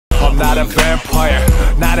I'm not a vampire,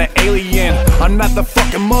 not an alien, I'm not the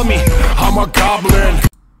fucking mummy, I'm a goblin.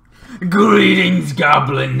 Greetings,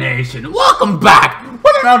 Goblin Nation. Welcome back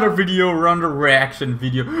with another video, another reaction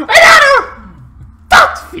video, another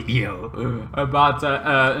thought video about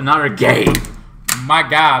another game. My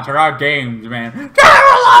God, there are games, man. There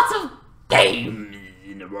are lots of games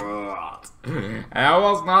in the world. I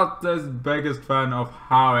was not the biggest fan of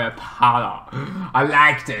Harry Potter. I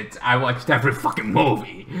liked it. I watched every fucking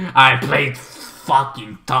movie. I played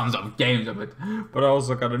fucking tons of games of it. But I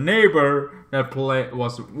also got a neighbor that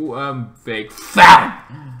was a big fan.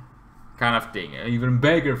 Kind of thing. An even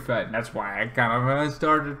bigger fan. That's why I kind of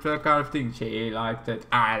started that kind of thing. She liked it.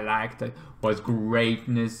 I liked it. Was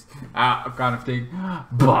greatness. Kind of thing.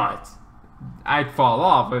 But I'd fall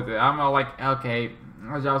off with it. I'm all like, okay,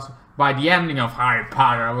 by the ending of Harry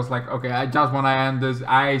Potter, I was like, okay, I just want to end this.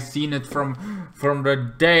 I seen it from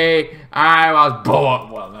the day I was born.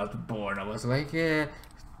 Well, not born. I was like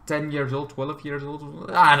 10 years old, 12 years old.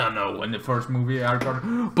 I don't know when the first movie Harry Potter,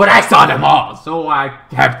 but I saw them all, so I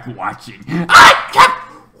kept watching. I kept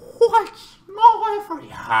watching every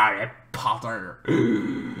Harry Potter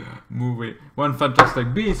movie. One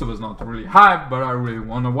Fantastic Beasts was not really hype, but I really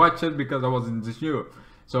want to watch it because I was in the show.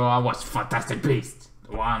 So I watched Fantastic Beasts.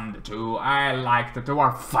 1, the 2, I liked it, they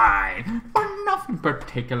were fine, they were nothing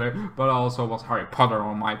particular, but also was Harry Potter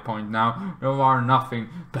on my point now, there were nothing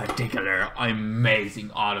particular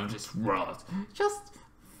amazing out of this world, just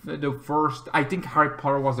the first, I think Harry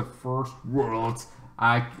Potter was the first world,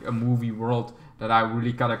 a movie world that I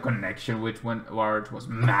really got a connection with where it was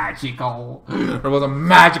magical. There was a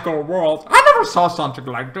magical world. I never saw something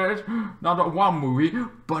like this. Not one movie,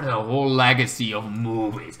 but a whole legacy of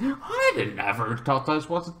movies. I never thought this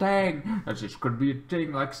was a thing. That this could be a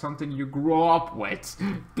thing, like something you grew up with.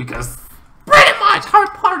 Because pretty much Harry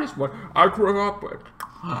Potter is what I grew up with.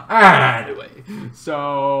 Anyway,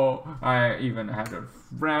 so I even had a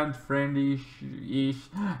friendish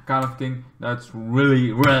kind of thing that's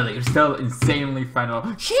really still insanely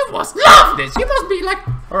fan. She must love this. She must be like,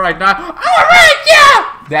 alright now, alright,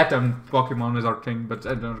 yeah! That and Pokemon is our thing, but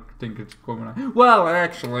I don't think it's Pokemon. Well,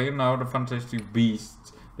 actually, you know, the Fantastic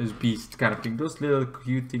Beasts, this beast kind of thing, those little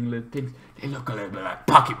cute little things, they look a little bit like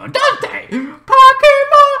Pokemon, don't they?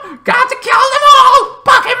 Pokemon! Got to kill them all!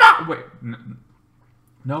 Pokemon! Wait,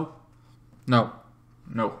 no.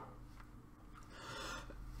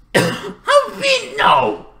 How we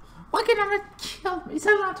know? Why can I not kill them? Is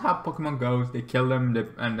that not how Pokemon goes? They kill them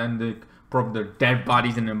and then they prop their dead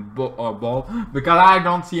bodies in a ball? Because I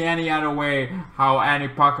don't see any other way how any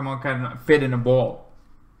Pokemon can fit in a ball.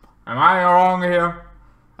 Am I wrong here?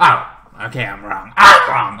 Oh, okay, I'm wrong.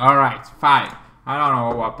 Alright, fine. I don't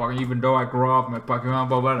know what Pokemon, even though I grew up with Pokemon,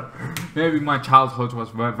 but maybe my childhood was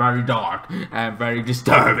very dark and very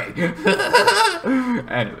disturbing.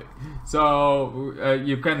 Anyway, so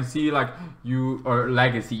you can see like your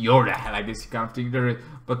legacy kind of thing there is,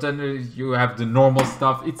 but then you have the normal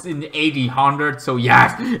stuff. It's in the 1800s, so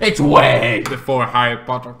yes, it's way before Harry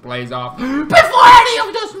Potter plays off, before any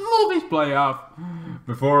of those movies play off.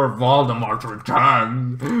 Before Voldemort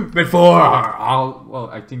returns, before well,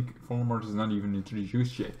 I think Voldemort is not even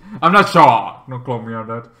introduced yet. I'm not sure. Don't quote me on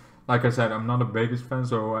that. Like I said, I'm not the biggest fan,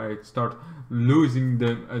 so I start losing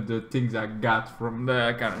the things I got from the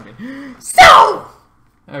academy. So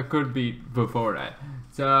it could be before that.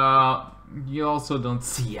 So you also don't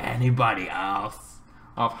see anybody else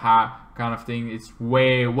of how kind of thing. It's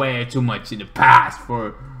way too much in the past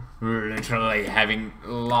for literally having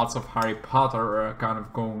lots of Harry Potter kind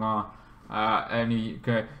of going on, and you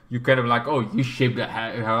kind of like, oh, you shaped the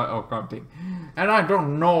or kind of thing, and I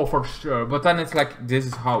don't know for sure, but then it's like, this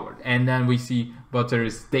is Howard, and then we see, but there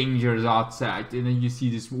is dangers outside, and then you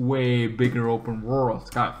see this way bigger open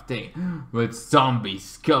world kind of thing with zombies,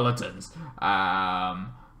 skeletons,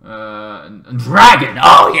 dragon.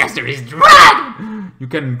 Oh yes, there is dragon. You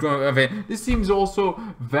can go. I mean, this seems also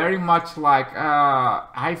very much like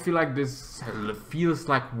I feel like this feels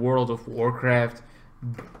like World of Warcraft,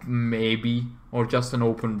 maybe, or just an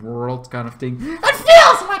open world kind of thing. It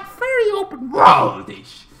feels like very open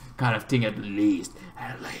worldish kind of thing, at least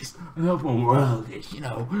an open worldish, you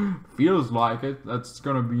know, feels like it. That's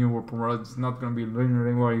gonna be an open world. It's not gonna be linear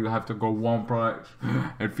anymore. You have to go one place.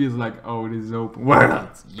 It feels like, oh, this is open world.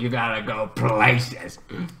 You gotta go places.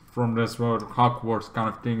 From this world, Hogwarts kind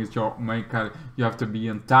of thing is your main kind of, you have to be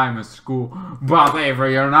in time at school. But if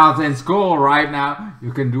you're not in school right now,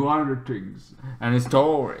 you can do other things. And a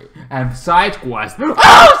story. And side quest.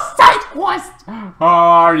 Oh, side quest!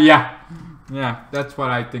 Oh, yeah. Yeah, that's what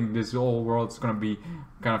I think this whole world's gonna be,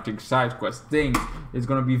 kind of thing, side quest thing. It's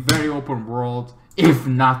gonna be very open world, if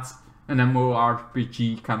not an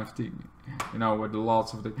MMORPG kind of thing. You know, with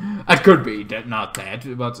lots of things. It could be that, not that,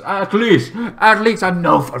 but at least I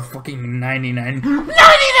know for fucking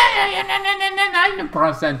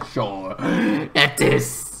 99% sure that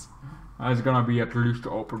this is gonna be at least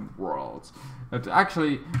open world. That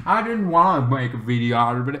actually, I didn't want to make a video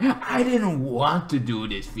out of it. I didn't want to do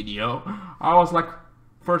this video. I was like,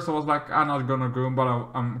 first I was like, I'm not gonna go, but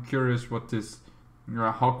I'm curious what this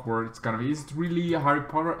Hogwarts gonna be. Is it really Harry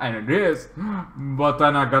Potter? And it is. But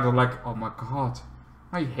then I got like, oh my god,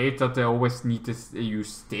 I hate that they always need to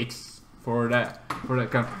use sticks for that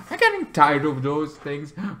kind of. I'm getting tired of those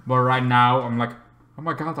things. But right now I'm like, oh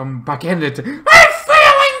my god, I'm back in it. I'm feeling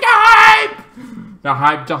the hype. The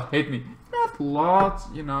hype just hit me. Not a lot,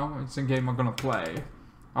 you know. It's a game I'm gonna play.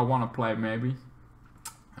 I wanna play maybe.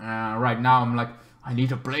 Right now I'm like, I need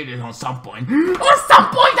to play this on some point. On some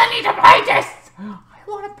point I need to play this. I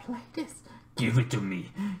want to play this. Give it to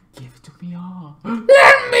me. Give it to me all.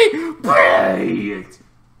 Let me play it.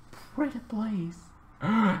 Pretty please.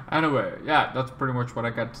 Anyway, yeah, that's pretty much what I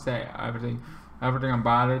got to say. Everything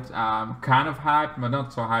about it. I'm kind of hyped, but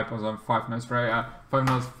not so hyped as on Five Nights at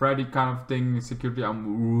Freddy kind of thing. Security,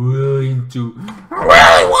 I'm really into. I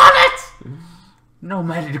really want it. No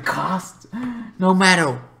matter the cost. No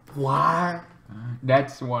matter what.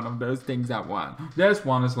 That's one of those things I want. This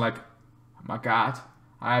one is like, oh my god,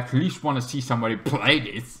 I at least want to see somebody play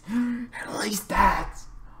this. At least that.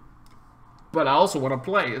 But I also want to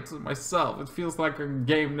play it myself. It feels like a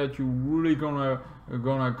game that you really gonna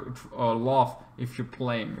love if you're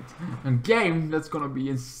playing it. A game that's gonna be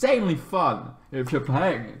insanely fun if you're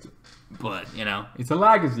playing it. But you know, it's a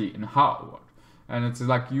legacy in Hogwarts. And it's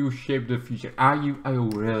like you shape the future. Are you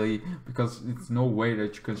really? Because it's no way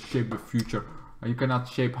that you can shape the future. You cannot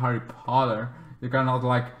shape Harry Potter. You cannot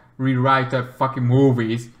like rewrite the fucking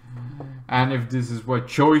movies. And if this is what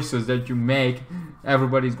choices that you make,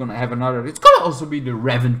 everybody's gonna have another. It's gonna also be the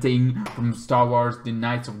Revan thing from Star Wars, the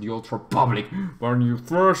Knights of the Old Republic. When you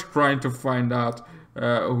first trying to find out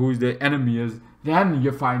who the enemy is, then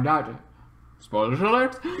you find out. Spoilers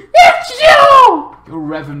alert! It's you! You're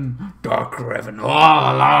Revan, Dark Revan,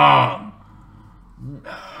 all along.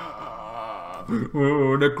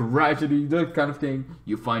 Oh, the tragedy, that kind of thing.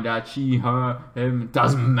 You find out she, her, him,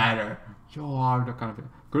 doesn't matter. You are the kind of thing.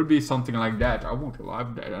 Could be something like that. I would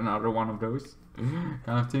love that. Another one of those kind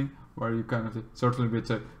of thing, where you kind of certainly with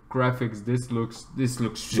the graphics. This looks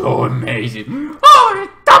so amazing. Oh,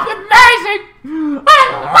 it's top amazing!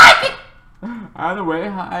 I like it. Anyway,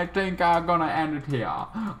 I think I'm gonna end it here.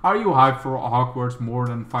 Are you hyped for Hogwarts more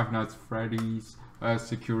than Five Nights at Freddy's?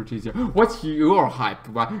 Securities. What's your hype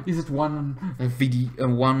about? Is it one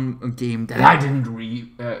one game that I didn't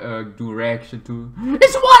do reaction to?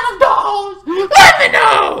 It's one of those. Let me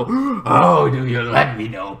know. Oh, do you let me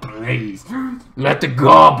know, please? Let the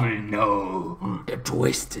goblin know. The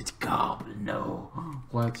twisted goblin know.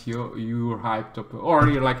 What you're hyped up, or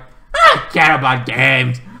you're like, I don't care about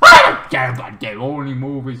games. I don't care about games. Only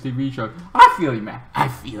movies, TV shows. I feel you, man. I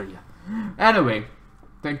feel you. Anyway.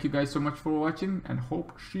 Thank you guys so much for watching, and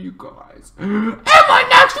hope to see you guys in my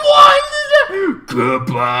next one.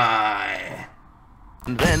 Goodbye.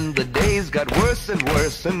 And then the days got worse and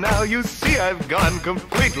worse, and now you see I've gone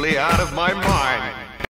completely out of my mind.